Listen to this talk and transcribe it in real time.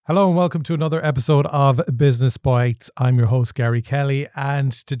Hello and welcome to another episode of Business Bytes. I'm your host, Gary Kelly,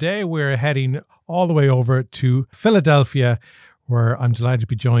 and today we're heading all the way over to Philadelphia, where I'm delighted to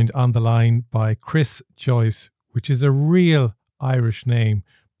be joined on the line by Chris Joyce, which is a real Irish name,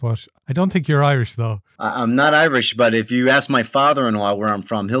 but I don't think you're Irish though. I'm not Irish, but if you ask my father-in-law where I'm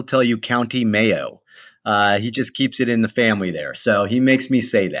from, he'll tell you County Mayo. He just keeps it in the family there, so he makes me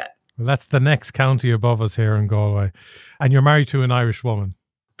say that. Well, that's the next county above us here in Galway. And you're married to an Irish woman.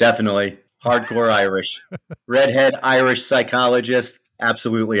 Definitely. Hardcore Irish. Redhead Irish psychologist.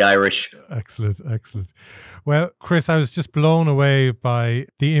 Absolutely Irish. Excellent, excellent. Well, Chris, I was just blown away by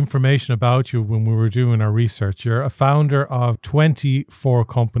the information about you when we were doing our research. You're a founder of 24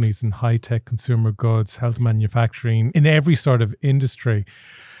 companies in high-tech consumer goods, health manufacturing, in every sort of industry.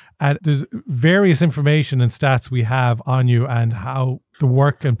 And there's various information and stats we have on you and how the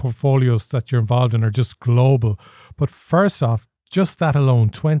work and portfolios that you're involved in are just global. But first off, just that alone,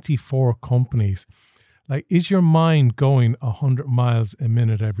 24 companies. Like, is your mind going 100 miles a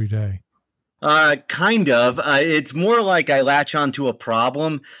minute every day? Kind of. It's more like I latch onto a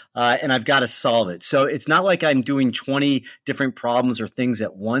problem and I've got to solve it. So it's not like I'm doing 20 different problems or things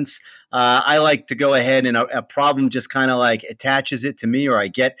at once. I like to go ahead and a problem just kind of like attaches it to me, or I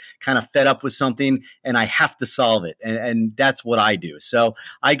get kind of fed up with something and I have to solve it. And that's what I do. So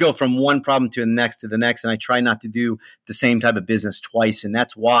I go from one problem to the next, and I try not to do the same type of business twice. And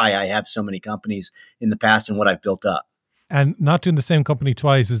that's why I have so many companies in the past and what I've built up. And not doing the same company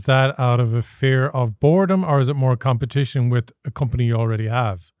twice, is that out of a fear of boredom, or is it more competition with a company you already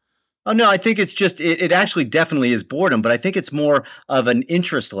have? Oh, no, I think it's just, it actually definitely is boredom, but I think it's more of an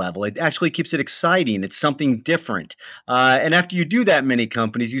interest level. It actually keeps it exciting. It's something different. And after you do that many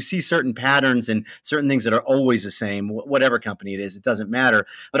companies, you see certain patterns and certain things that are always the same, whatever company it is, it doesn't matter.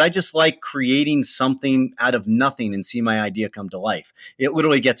 But I just like creating something out of nothing and see my idea come to life. It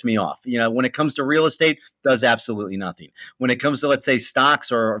literally gets me off. You know, when it comes to real estate, does absolutely nothing. When it comes to, let's say,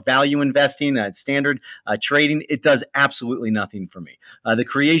 stocks or value investing, standard trading, it does absolutely nothing for me. The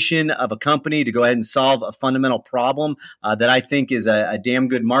creation of a company to go ahead and solve a fundamental problem that I think is a damn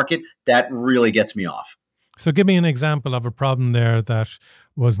good market, that really gets me off. So give me an example of a problem there that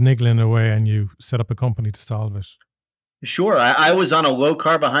was niggling away and you set up a company to solve it. Sure. I was on a low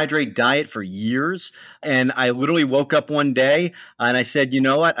carbohydrate diet for years, and I literally woke up one day and I said, you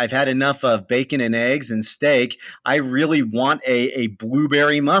know what? I've had enough of bacon and eggs and steak. I really want a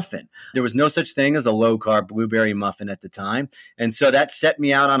blueberry muffin. There was no such thing as a low carb blueberry muffin at the time. And so that set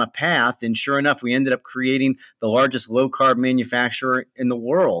me out on a path. And sure enough, we ended up creating the largest low carb manufacturer in the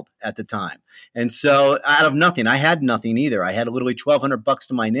world at the time. And so out of nothing, I had nothing either. I had literally $1,200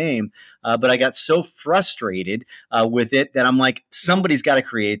 to my name, but I got so frustrated with it that I'm like, somebody's got to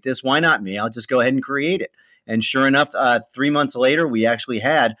create this. Why not me? I'll just go ahead and create it. And sure enough, 3 months later, we actually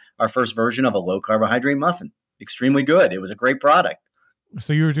had our first version of a low carbohydrate muffin. Extremely good. It was a great product.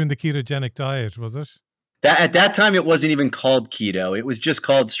 So you were doing the ketogenic diet, was it? At that time, it wasn't even called keto. It was just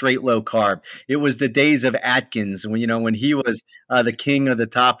called straight low carb. It was the days of Atkins when he was the king of the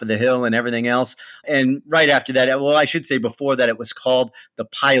top of the hill and everything else. And right after that, well, I should say before that, it was called the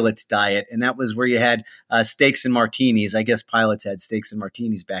pilot's diet. And that was where you had steaks and martinis. I guess pilots had steaks and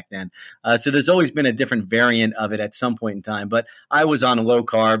martinis back then. So there's always been a different variant of it at some point in time. But I was on low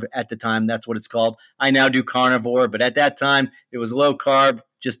carb at the time. That's what it's called. I now do carnivore. But at that time, it was low carb.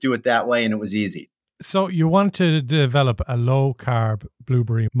 Just do it that way. And it was easy. So you want to develop a low carb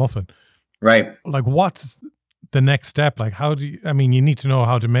blueberry muffin. Right. Like, what's the next step? Like, you need to know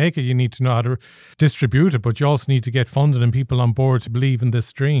how to make it. You need to know how to distribute it, but you also need to get funding and people on board to believe in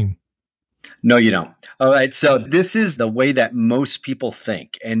this dream. No, you don't. All right. So this is the way that most people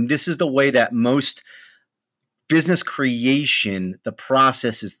think. And this is the way that most business creation, the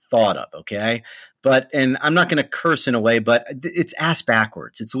process is thought of. Okay. And I'm not going to curse in a way, but it's ass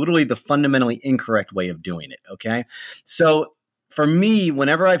backwards. It's literally the fundamentally incorrect way of doing it. Okay. So for me,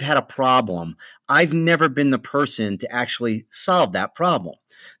 whenever I've had a problem, I've never been the person to actually solve that problem.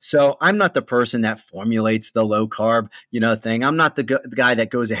 So I'm not the person that formulates the low carb, thing. I'm not the guy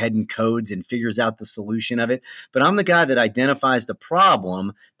that goes ahead and codes and figures out the solution of it, but I'm the guy that identifies the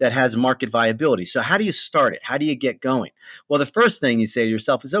problem that has market viability. So how do you start it? How do you get going? Well, the first thing you say to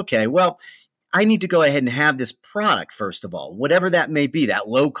yourself is, okay, well, I need to go ahead and have this product, first of all, whatever that may be, that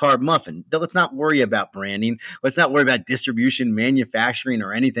low carb muffin. Let's not worry about branding. Let's not worry about distribution, manufacturing,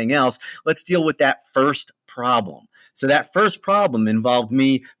 or anything else. Let's deal with that first problem. So that first problem involved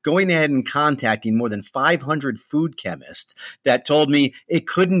me going ahead and contacting more than 500 food chemists that told me it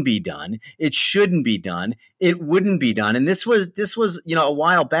couldn't be done, it shouldn't be done, it wouldn't be done. And this was a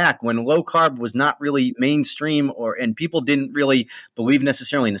while back when low carb was not really mainstream, and people didn't really believe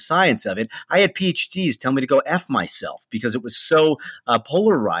necessarily in the science of it. I had PhDs tell me to go F myself because it was so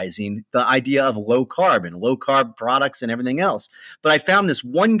polarizing, the idea of low carb and low carb products and everything else. But I found this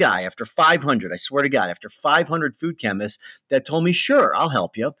one guy after 500, I swear to God, after 500 food chemists that told me, sure, I'll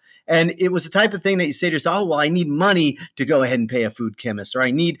help you. And it was the type of thing that you say to yourself, oh, well, I need money to go ahead and pay a food chemist, or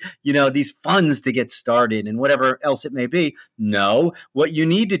I need, these funds to get started and whatever else it may be. No, what you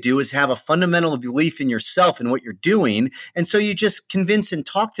need to do is have a fundamental belief in yourself and what you're doing. And so you just convince and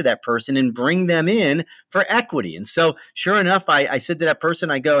talk to that person and bring them in for equity. And so sure enough, I said to that person,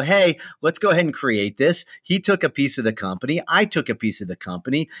 I go, hey, let's go ahead and create this. He took a piece of the company. I took a piece of the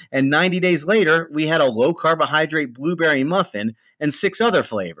company. And 90 days later, we had a low carbohydrate blueberry muffin and 6 other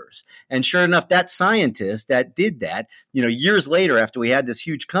flavors. And sure enough, that scientist that did that, years later after we had this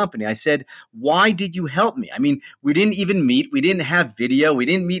huge company, I said, why did you help me? I mean, we didn't even meet. We didn't have video. We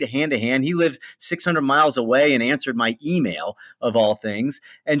didn't meet hand to hand. He lived 600 miles away and answered my email of all things.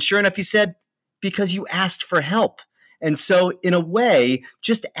 And sure enough, he said, because you asked for help. And so in a way,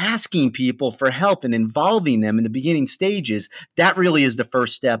 just asking people for help and involving them in the beginning stages, that really is the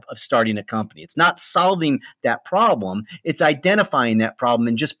first step of starting a company. It's not solving that problem. It's identifying that problem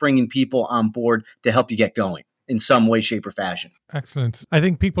and just bringing people on board to help you get going in some way, shape, or fashion. Excellent. I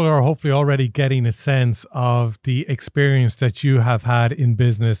think people are hopefully already getting a sense of the experience that you have had in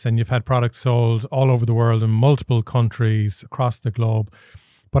business, and you've had products sold all over the world in multiple countries across the globe.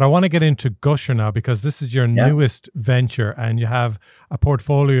 But I want to get into Gusher now, because this is your newest venture, and you have a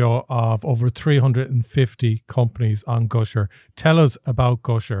portfolio of over 350 companies on Gusher. Tell us about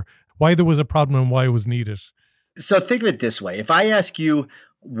Gusher, why there was a problem and why it was needed. So think of it this way. If I ask you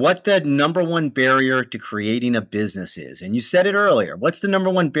what the number one barrier to creating a business is, and you said it earlier, what's the number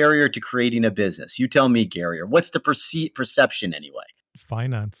one barrier to creating a business? You tell me, Gary, or what's the perception anyway?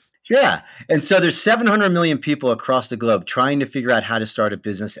 Finance. Yeah. And so there's 700 million people across the globe trying to figure out how to start a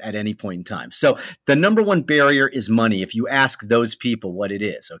business at any point in time. So the number one barrier is money, if you ask those people what it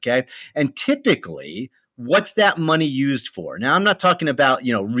is, okay? And typically, what's that money used for? Now, I'm not talking about,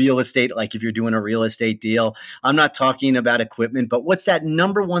 real estate, like if you're doing a real estate deal. I'm not talking about equipment, but what's that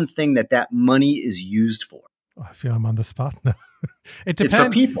number one thing that money is used for? Oh, I feel I'm on the spot now. It depends. It's for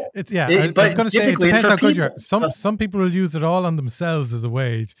people. I was going to say, it depends how good you are. Some people will use it all on themselves as a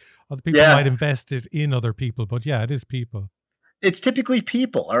wage. Other people might invest it in other people. But yeah, it is people. It's typically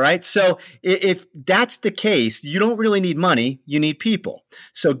people, all right? So if that's the case, you don't really need money, you need people.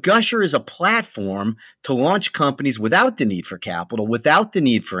 So Gusher is a platform to launch companies without the need for capital, without the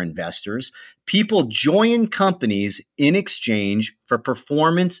need for investors. People join companies in exchange for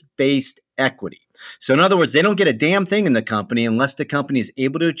performance-based equity. So in other words, they don't get a damn thing in the company unless the company is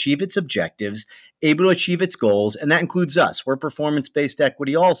able to achieve its objectives, able to achieve its goals, and that includes us. We're performance-based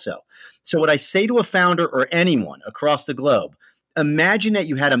equity also. So what I say to a founder or anyone across the globe, imagine that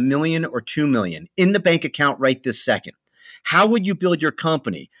you had $1 million or $2 million in the bank account right this second. How would you build your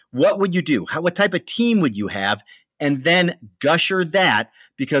company? What would you do? What type of team would you have? And then Gusher that,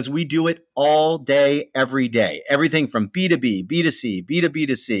 because we do it all day, every day. Everything from B2B, B2C,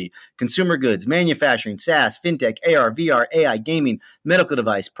 B2B2C, consumer goods, manufacturing, SaaS, fintech, AR, VR, AI, gaming, medical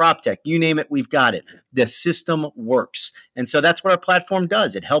device, prop tech, you name it, we've got it. The system works. And so that's what our platform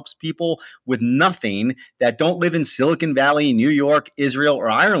does. It helps people with nothing that don't live in Silicon Valley, New York, Israel,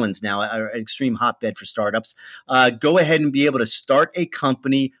 or Ireland's now an extreme hotbed for startups. Go ahead and be able to start a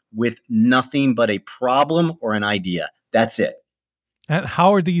company with nothing but a problem or an idea. That's it. And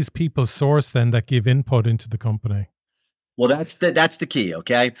how are these people sourced then that give input into the company? Well, that's the key,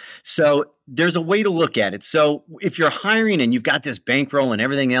 okay? So there's a way to look at it. So if you're hiring and you've got this bankroll and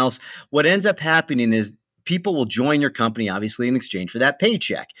everything else, what ends up happening is people will join your company, obviously, in exchange for that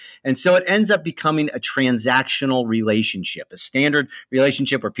paycheck. And so it ends up becoming a transactional relationship, a standard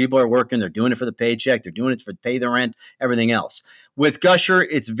relationship where people are working, they're doing it for the paycheck, they're doing it to pay the rent, everything else. With Gusher,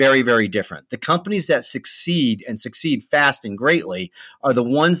 it's very, very different. The companies that succeed and succeed fast and greatly are the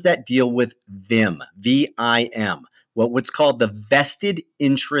ones that deal with VIM, V-I-M. What's called the vested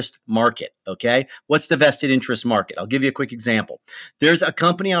interest market, okay? What's the vested interest market? I'll give you a quick example. There's a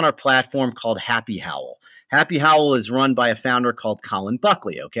company on our platform called Happy Howl. Happy Howl is run by a founder called Colin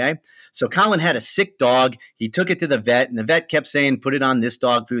Buckley, okay? So Colin had a sick dog. He took it to the vet, and the vet kept saying, put it on this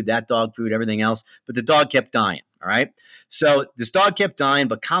dog food, that dog food, everything else, but the dog kept dying, all right? So this dog kept dying,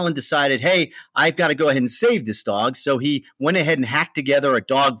 but Colin decided, hey, I've got to go ahead and save this dog. So he went ahead and hacked together a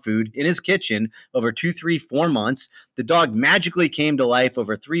dog food in his kitchen over 2, 3, 4 months. The dog magically came to life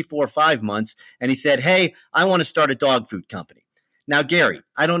over 3, 4, 5 months, and he said, hey, I want to start a dog food company. Now, Gary,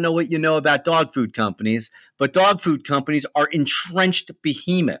 I don't know what you know about dog food companies, but dog food companies are entrenched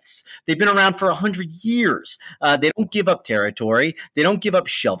behemoths. They've been around for 100 years. They don't give up territory. They don't give up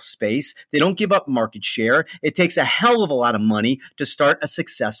shelf space. They don't give up market share. It takes a hell of a lot of money to start a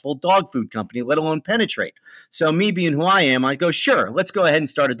successful dog food company, let alone penetrate. So me being who I am, I go, sure, let's go ahead and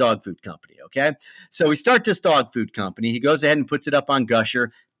start a dog food company, okay? So we start this dog food company. He goes ahead and puts it up on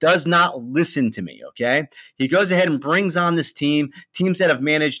Gusher, does not listen to me, okay? He goes ahead and brings on this teams that have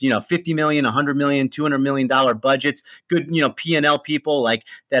managed, $50 million, $100 million, $200 million budgets, good, P&L people like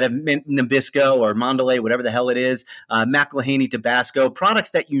that have Nabisco or Mondelez, whatever the hell it is, McElhaney Tabasco,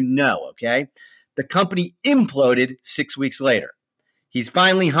 products that okay? The company imploded 6 weeks later. He's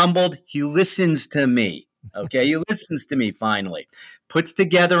finally humbled. He listens to me, okay? He listens to me finally. Puts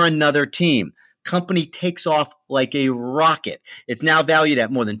together another team. Company takes off like a rocket. It's now valued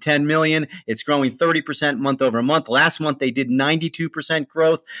at more than 10 million. It's growing 30% month over month. Last month, they did 92%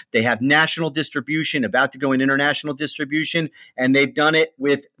 growth. They have national distribution, about to go in international distribution, and they've done it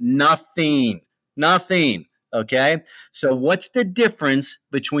with nothing. Nothing. Okay. So what's the difference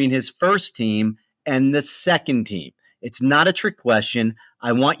between his first team and the second team? It's not a trick question.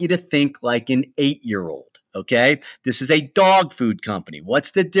 I want you to think like an 8-year-old. Okay. This is a dog food company.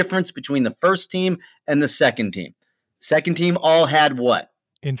 What's the difference between the first team and the second team? Second team all had what?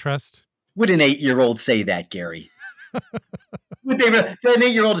 Interest. Would an 8-year-old say that, Gary? Would they? An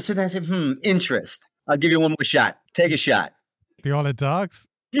 8-year-old to sit there and say, interest. I'll give you one more shot. Take a shot. They all had dogs?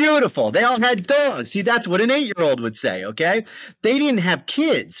 Beautiful. They all had dogs. See, that's what an 8-year-old would say, okay? They didn't have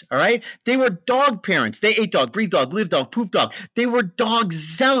kids, all right? They were dog parents. They ate dog, breathe dog, live dog, poop dog. They were dog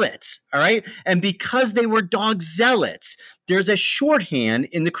zealots, all right? And because they were dog zealots, there's a shorthand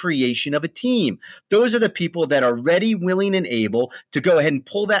in the creation of a team. Those are the people that are ready, willing, and able to go ahead and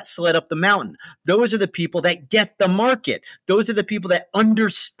pull that sled up the mountain. Those are the people that get the market. Those are the people that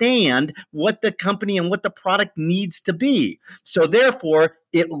understand what the company and what the product needs to be. So therefore,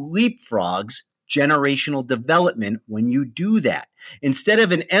 it leapfrogs generational development when you do that. Instead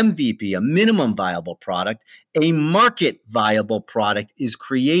of an MVP, a minimum viable product, a market viable product is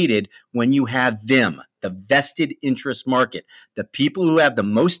created when you have them, the vested interest market, the people who have the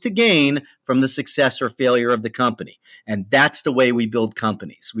most to gain from the success or failure of the company. And that's the way we build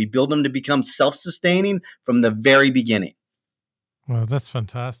companies. We build them to become self-sustaining from the very beginning. Well, that's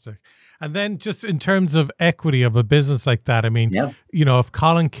fantastic. And then just in terms of equity of a business like that, I mean, if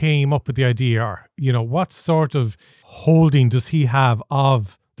Colin came up with the idea, or, what sort of holding does he have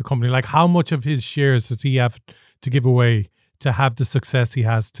of the company? Like, how much of his shares does he have to give away to have the success he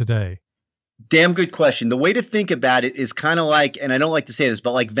has today? Damn good question. The way to think about it is kind of like, and I don't like to say this,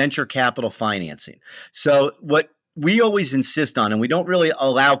 but like venture capital financing. So what we always insist on, and we don't really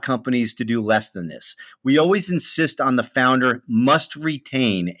allow companies to do less than this. We always insist on the founder must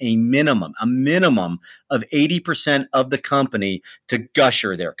retain a minimum of 80% of the company to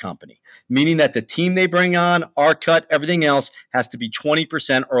gusher their company, meaning that the team they bring on, our cut, everything else has to be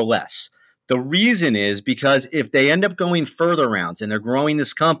 20% or less. The reason is because if they end up going further rounds and they're growing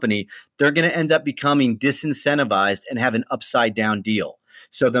this company, they're going to end up becoming disincentivized and have an upside down deal.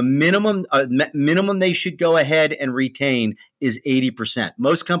 So the minimum they should go ahead and retain is 80%.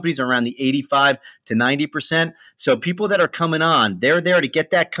 Most companies are around the 85 to 90%. So people that are coming on, they're there to get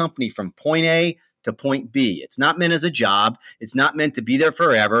that company from point A to point B. It's not meant as a job. It's not meant to be there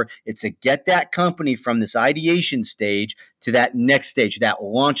forever. It's to get that company from this ideation stage to that next stage, that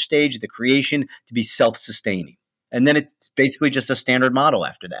launch stage, the creation, to be self-sustaining. And then it's basically just a standard model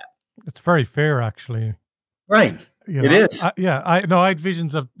after that. It's very fair, actually. Right. It is. I had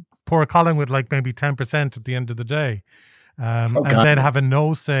visions of poor Colin with like maybe 10% at the end of the day. And then having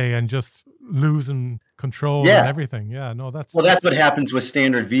no say and just losing control and everything. Yeah, no, that's what happens with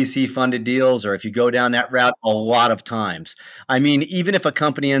standard VC funded deals, or if you go down that route a lot of times. I mean, even if a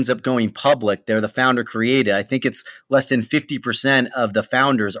company ends up going public, they're the founder created. I think it's less than 50% of the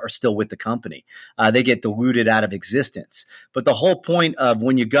founders are still with the company. They get diluted out of existence. But the whole point of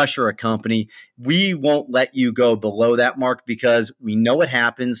when you gusher a company, we won't let you go below that mark because we know it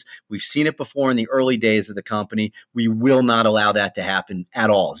happens. We've seen it before in the early days of the company. We will not allow that to happen at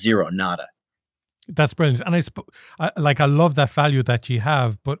all. Zero, nada. That's brilliant. And I love that value that you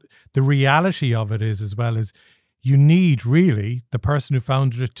have, but the reality of it is as well is you need really the person who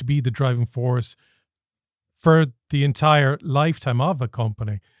founded it to be the driving force for the entire lifetime of a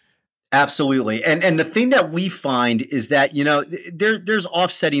company. Absolutely. And the thing that we find is that, there's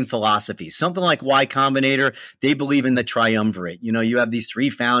offsetting philosophies. Something like Y Combinator, they believe in the triumvirate. You have these three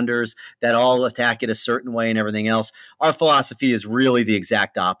founders that all attack it a certain way and everything else. Our philosophy is really the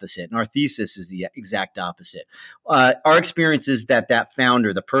exact opposite. And our thesis is the exact opposite. Our experience is that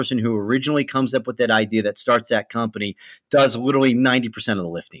founder, the person who originally comes up with that idea that starts that company, does literally 90% of the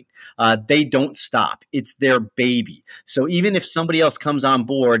lifting. They don't stop. It's their baby. So even if somebody else comes on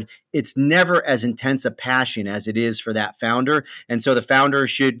board, it's never as intense a passion as it is for that founder. And so the founder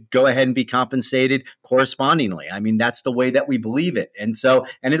should go ahead and be compensated correspondingly. I mean, that's the way that we believe it. And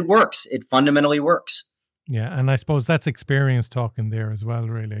it works. It fundamentally works. Yeah. And I suppose that's experience talking there as well,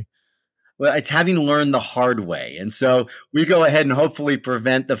 really. Well, it's having learned the hard way. And so we go ahead and hopefully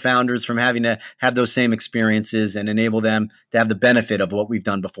prevent the founders from having to have those same experiences and enable them to have the benefit of what we've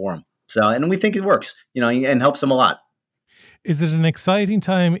done before them. So, and we think it works, and helps them a lot. Is it an exciting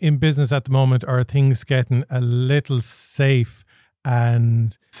time in business at the moment, or are things getting a little safe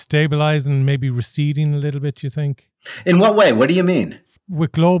and stabilizing, maybe receding a little bit, you think? In what way? What do you mean?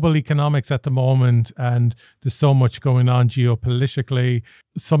 With global economics at the moment, and there's so much going on geopolitically,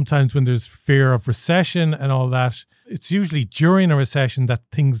 sometimes when there's fear of recession and all that, it's usually during a recession that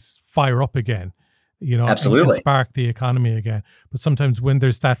things fire up again, Absolutely. and spark the economy again. But sometimes when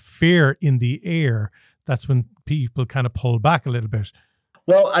there's that fear in the air, that's when people kind of pull back a little bit.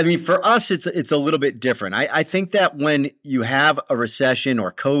 Well, I mean, for us, it's a little bit different. I think that when you have a recession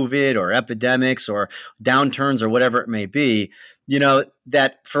or COVID or epidemics or downturns or whatever it may be,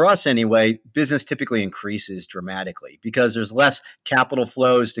 that for us anyway, business typically increases dramatically because there's less capital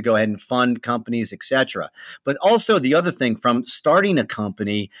flows to go ahead and fund companies, et cetera. But also the other thing from starting a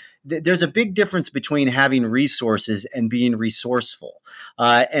company, there's a big difference between having resources and being resourceful.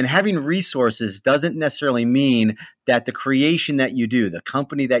 And having resources doesn't necessarily mean that the creation that you do, the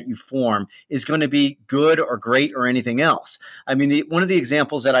company that you form, is going to be good or great or anything else. I mean, one of the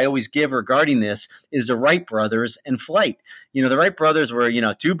examples that I always give regarding this is the Wright brothers and flight. The Wright brothers were,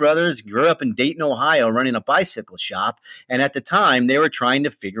 two brothers, grew up in Dayton, Ohio, running a bicycle shop. And at the time, they were trying to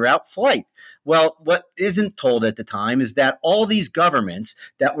figure out flight. Well, what isn't told at the time is that all these governments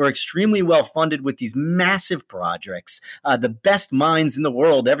that were extremely well funded with these massive projects, the best minds in the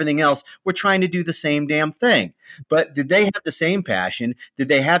world, everything else, were trying to do the same damn thing. But did they have the same passion? Did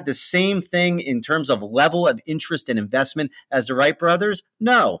they have the same thing in terms of level of interest and investment as the Wright brothers?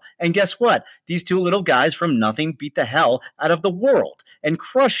 No. And guess what? These two little guys from nothing beat the hell out of the world and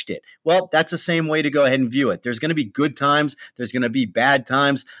crushed it. Well, that's the same way to go ahead and view it. There's going to be good times. There's going to be bad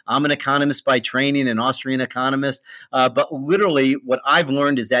times. I'm an economist by training, an Austrian economist. But literally what I've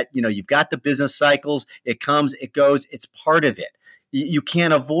learned is that, you've got the business cycles. It comes, it goes. It's part of it. You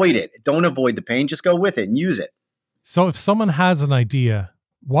can't avoid it. Don't avoid the pain. Just go with it and use it. So if someone has an idea,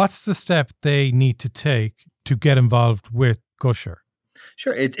 what's the step they need to take to get involved with Gusher?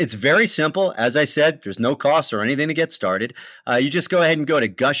 Sure. It's very simple. As I said, there's no cost or anything to get started. You just go ahead and go to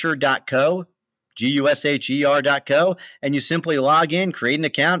gusher.co, gusher.co, and you simply log in, create an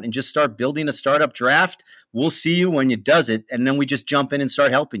account, and just start building a startup draft. We'll see you when you does it, and then we just jump in and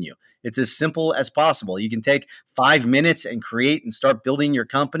start helping you. It's as simple as possible. You can take 5 minutes and create and start building your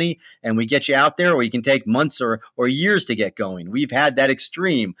company, and we get you out there, or you can take months or years to get going. We've had that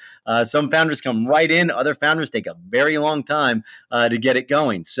extreme. Some founders come right in. Other founders take a very long time to get it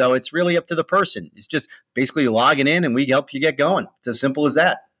going. So it's really up to the person. It's just basically logging in, and we help you get going. It's as simple as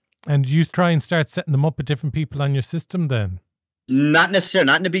that. And you try and start setting them up with different people on your system then? Not necessarily,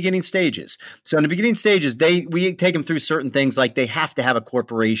 not in the beginning stages. So in the beginning stages, we take them through certain things like they have to have a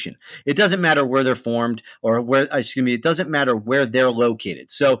corporation. It doesn't matter where they're formed it doesn't matter where they're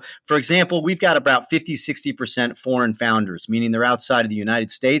located. So for example, we've got about 50-60% foreign founders, meaning they're outside of the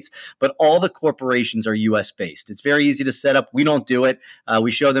United States, but all the corporations are US based. It's very easy to set up. We don't do it.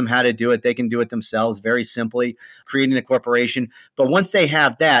 We show them how to do it. They can do it themselves very simply, creating a corporation. But once they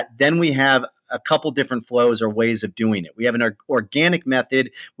have that, then we have a couple different flows or ways of doing it. We have an organic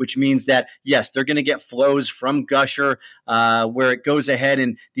method, which means that, yes, they're going to get flows from Gusher where it goes ahead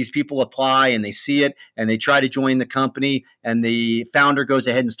and these people apply and they see it and they try to join the company and the founder goes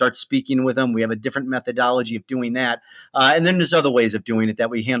ahead and starts speaking with them. We have a different methodology of doing that. And then there's other ways of doing it that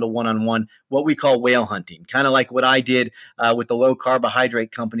we handle one-on-one, what we call whale hunting, kind of like what I did with the low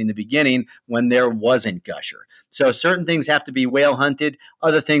carbohydrate company in the beginning when there wasn't Gusher. So certain things have to be whale hunted.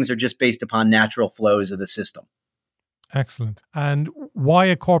 Other things are just based upon natural flows of the system. Excellent. And why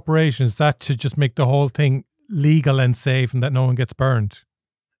a corporation? Is that to just make the whole thing legal and safe and that no one gets burned?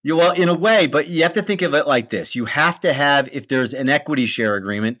 Well, in a way, but you have to think of it like this. You have to have, if there's an equity share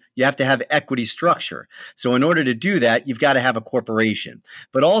agreement, you have to have equity structure. So in order to do that, you've got to have a corporation.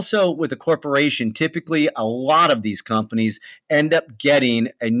 But also with a corporation, typically a lot of these companies end up getting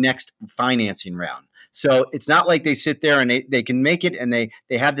a next financing round. So it's not like they sit there and they can make it and they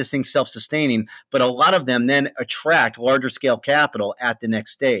have this thing self-sustaining, but a lot of them then attract larger scale capital at the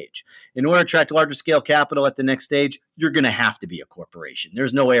next stage. In order to attract larger scale capital at the next stage, you're going to have to be a corporation.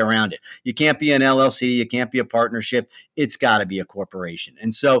 There's no way around it. You can't be an LLC. You can't be a partnership. It's got to be a corporation.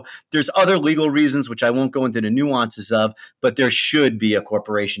 And so there's other legal reasons, which I won't go into the nuances of, but there should be a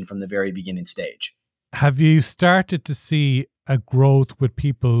corporation from the very beginning stage. Have you started to see a growth with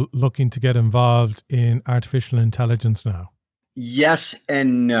people looking to get involved in artificial intelligence now? Yes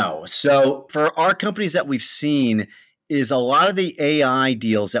and no. So for our companies that we've seen, is a lot of the AI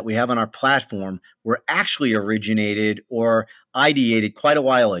deals that we have on our platform were actually originated or ideated quite a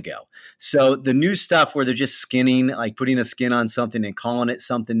while ago. So the new stuff where they're just skinning, like putting a skin on something and calling it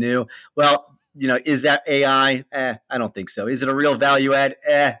something new, well, is that AI? I don't think so. Is it a real value add?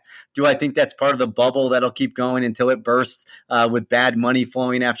 Do I think that's part of the bubble that'll keep going until it bursts with bad money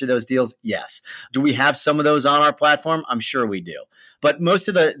flowing after those deals? Yes. Do we have some of those on our platform? I'm sure we do. But most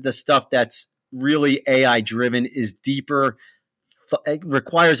of the stuff that's really AI driven is deeper. It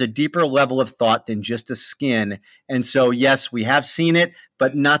requires a deeper level of thought than just a skin. And so, yes, we have seen it,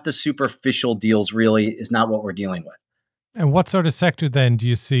 but not the superficial deals really is not what we're dealing with. And what sort of sector then do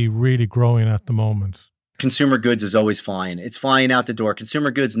you see really growing at the moment? Consumer goods is always flying. It's flying out the door.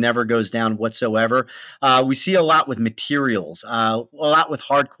 Consumer goods never goes down whatsoever. We see a lot with materials, a lot with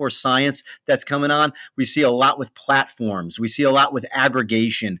hardcore science that's coming on. We see a lot with platforms. We see a lot with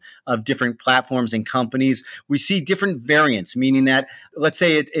aggregation of different platforms and companies. We see different variants, meaning that, let's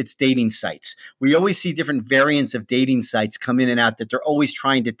say it's dating sites. We always see different variants of dating sites come in and out that they're always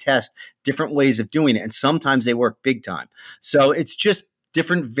trying to test different ways of doing it. And sometimes they work big time. So it's just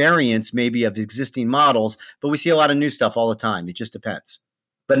different variants maybe of existing models, but we see a lot of new stuff all the time. It just depends,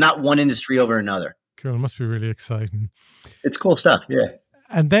 but not one industry over another. Cool. It must be really exciting. It's cool stuff. Yeah.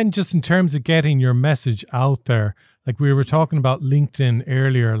 And then just in terms of getting your message out there, like we were talking about LinkedIn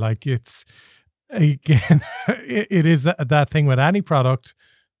earlier, like it's, again, it is that thing with any product,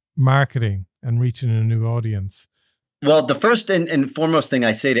 marketing and reaching a new audience. Well, the first and foremost thing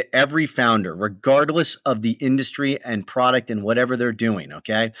I say to every founder, regardless of the industry and product and whatever they're doing,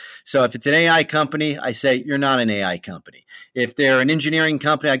 okay? So if it's an AI company, I say, you're not an AI company. If they're an engineering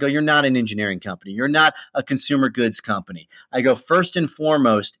company, I go, you're not an engineering company. You're not a consumer goods company. I go, first and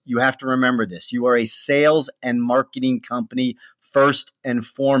foremost, you have to remember this. You are a sales and marketing company first and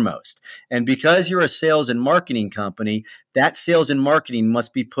foremost. And because you're a sales and marketing company, that sales and marketing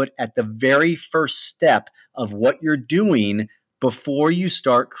must be put at the very first step of what you're doing before you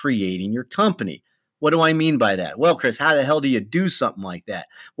start creating your company. What do I mean by that? Well, Chris, how the hell do you do something like that?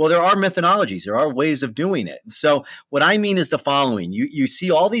 Well, there are methodologies. There are ways of doing it. And so what I mean is the following. You see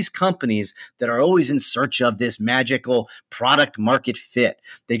all these companies that are always in search of this magical product market fit.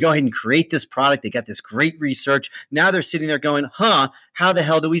 They go ahead and create this product. They got this great research. Now they're sitting there going, how the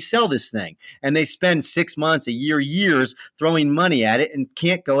hell do we sell this thing? And they spend 6 months, a year, years throwing money at it and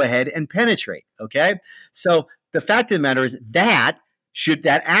can't go ahead and penetrate. Okay. So the fact of the matter is that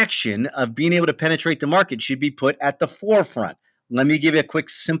action of being able to penetrate the market should be put at the forefront. Let me give you a quick,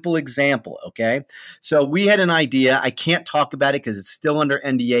 simple example, okay? So we had an idea. I can't talk about it because it's still under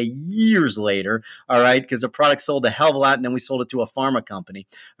NDA years later, all right? Because the product sold a hell of a lot, and then we sold it to a pharma company,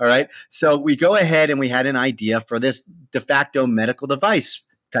 all right? So we go ahead and we had an idea for this de facto medical device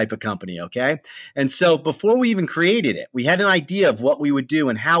type of company, okay? And so before we even created it, we had an idea of what we would do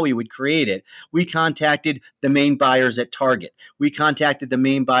and how we would create it. We contacted the main buyers at Target. We contacted the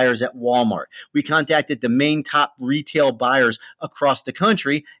main buyers at Walmart. We contacted the main top retail buyers across the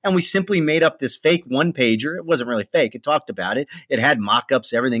country, and we simply made up this fake one-pager. It wasn't really fake. It talked about it. It had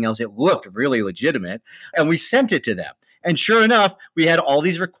mock-ups, everything else. It looked really legitimate, and we sent it to them. And sure enough, we had all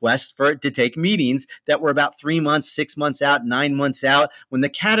these requests for it to take meetings that were about 3 months, 6 months out, 9 months out when the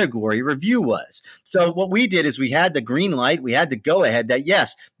category review was. So what we did is we had the green light. We had to go ahead that,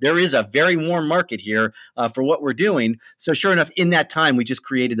 yes, there is a very warm market here for what we're doing. So sure enough, in that time, we just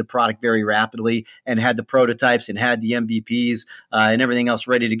created the product very rapidly and had the prototypes and had the MVPs and everything else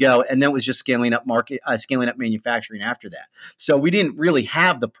ready to go. And then it was just scaling up manufacturing after that. So we didn't really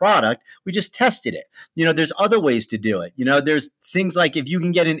have the product. We just tested it. There's other ways to do it. it. There's things like if you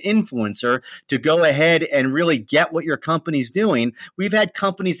can get an influencer to go ahead and really get what your company's doing. We've had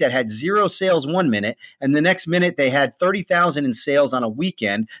companies that had 0 sales 1 minute, and the next minute they had 30,000 in sales on a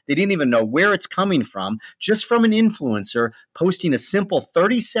weekend. They didn't even know where it's coming from, just from an influencer posting a simple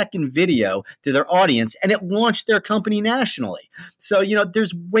 30-second video to their audience, and it launched their company nationally. So,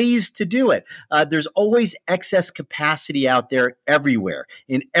 there's ways to do it. There's always excess capacity out there everywhere.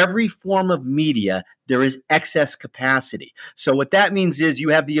 In every form of media, there is excess capacity. So what that means is you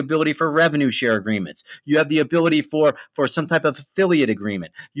have the ability for revenue share agreements. You have the ability for some type of affiliate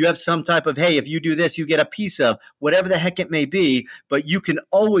agreement. You have some type of, hey, if you do this, you get a piece of whatever the heck it may be. But you can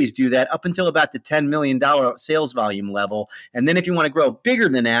always do that up until about the $10 million sales volume level. And then if you want to grow bigger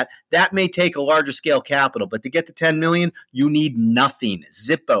than that, that may take a larger scale capital. But to get to 10 million, you need nothing.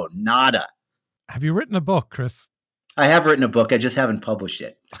 Zippo, nada. Have you written a book, Chris? I have written a book. I just haven't published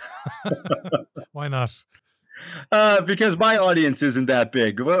it. Why not? Because my audience isn't that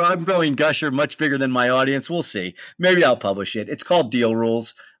big. Well, I'm growing Gusher much bigger than my audience. We'll see. Maybe I'll publish it. It's called Deal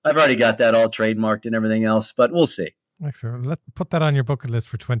Rules. I've already got that all trademarked and everything else, but we'll see. Excellent. Let's put that on your bucket list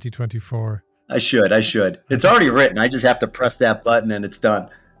for 2024. I should. It's already written. I just have to press that button and it's done.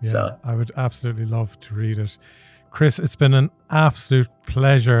 Yeah, So I would absolutely love to read it. Chris, it's been an absolute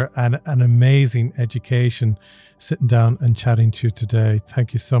pleasure and an amazing education sitting down and chatting to you today.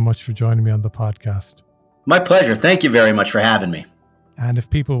 Thank you so much for joining me on the podcast. My pleasure. Thank you very much for having me. And if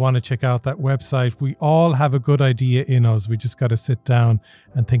people want to check out that website, we all have a good idea in us. We just got to sit down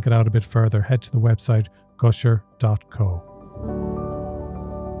and think it out a bit further. Head to the website, gusher.co.